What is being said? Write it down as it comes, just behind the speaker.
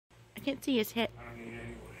can't see his head.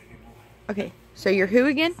 Okay, so you're who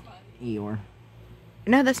again? Eeyore.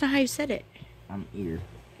 No, that's not how you said it. I'm ear.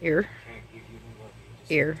 Ear.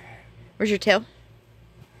 Ear. Where's your tail?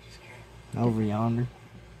 Over yonder.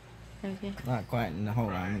 Okay. Not quite in the hole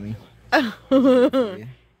on me. Oh.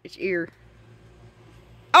 It's ear.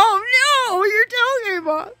 Oh no! You're talking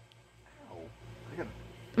about.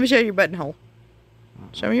 Let me show you your buttonhole.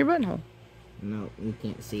 Show me your buttonhole. No, you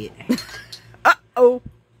can't see it. Uh-oh.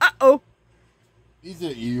 Uh-oh. He's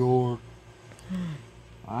an Eeyore.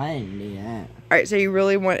 I didn't do that. Alright, so you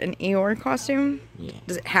really want an Eeyore costume? Yeah.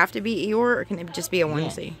 Does it have to be Eeyore, or can it just be a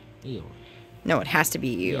onesie? Yeah. Eeyore. No, it has to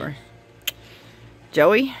be Eeyore. Yeah.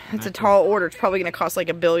 Joey, that's a tall order. It's probably going to cost like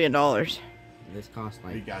 $1 billion. This costs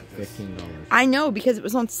like $15. I know, because it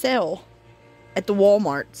was on sale at the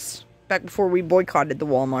Walmarts. Back before we boycotted the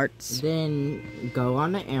Walmarts. Then go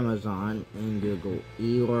on to Amazon and Google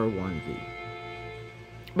Eeyore onesie.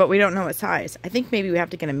 But we don't know what size. I think maybe we have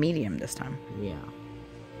to get a medium this time. Yeah.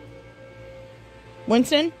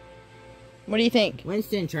 Winston? What do you think?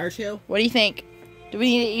 Winston Churchill? What do you think? Do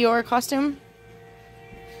we need an Eeyore costume?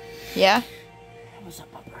 Yeah? What's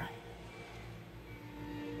up, Papa?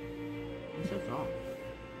 I'm so soft.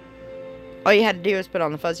 All you had to do was put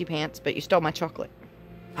on the fuzzy pants, but you stole my chocolate.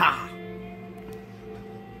 Ha!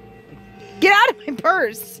 Get out of my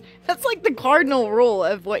purse! That's like the cardinal rule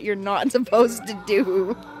of what you're not supposed to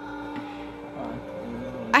do.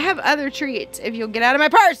 I have other treats if you'll get out of my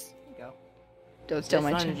purse! Go. Don't steal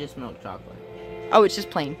my chocolate. chocolate. Just milk chocolate. Oh, it's just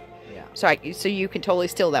plain. Yeah. So you can totally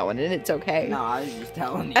steal that one and it's okay. No, I was just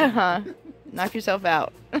telling you. Uh-huh. Knock yourself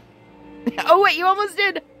out. Oh, wait, you almost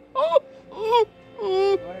did! Oh! Oh!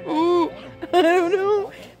 Oh! Oh! I don't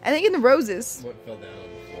know. I think in the roses. What fell down on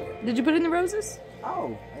the floor? Did you put it in the roses?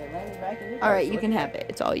 Oh, it landed back in your Alright, you can have it.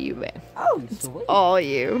 It's all you, man. Oh, sweet. All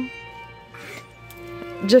you.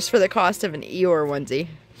 Just for the cost of an Eeyore onesie.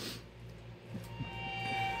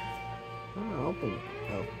 I'm gonna open it.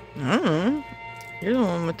 Oh. I don't know. You're the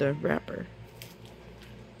one with the wrapper.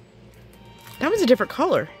 That was a different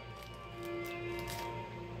color.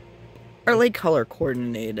 Or like color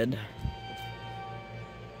coordinated.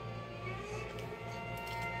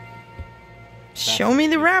 Show me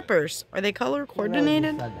the wrappers. Are they color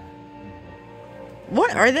coordinated?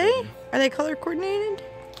 What are they? Are they color coordinated?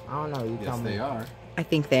 I don't know. You tell Yes, me. they are. I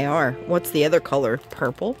think they are. What's the other color?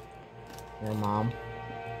 Purple? Your mom.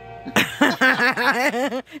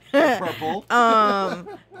 Purple.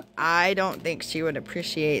 I don't think she would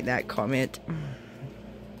appreciate that comment.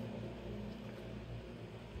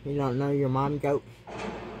 You don't know your mom goat?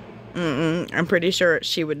 I'm pretty sure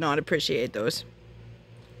she would not appreciate those.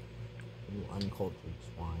 You uncultured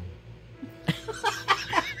swine.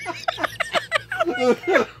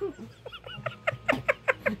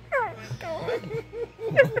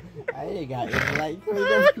 I got you like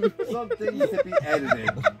Some things to be edited.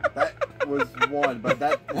 That was one, but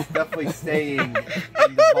that is definitely staying in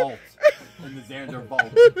the vault. In the Xander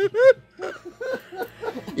vault.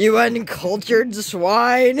 You uncultured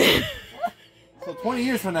swine. So 20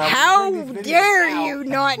 years from now, How we'll bring these videos dare out. you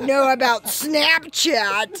not know about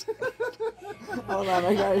Snapchat? Hold on,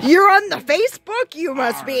 I got You're on the Facebook? You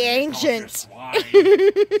must be ancient.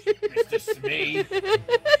 Mr. Smee.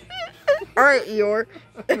 Alright, Eeyore.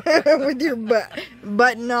 With your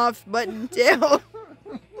button off, button tail.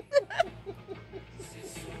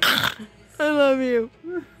 I love you.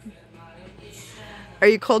 Are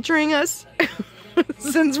you culturing us?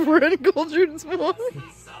 Since we're uncultured swine.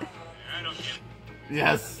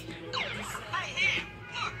 Yes.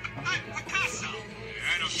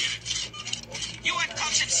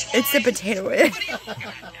 It's the potato head.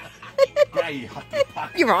 Yeah, you hockey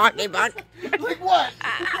puck. You hockey puck. Like what?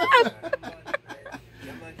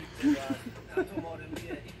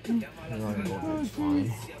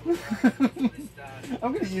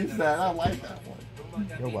 I'm gonna use that. I like that one.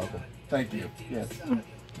 You're welcome. Thank you. Yes.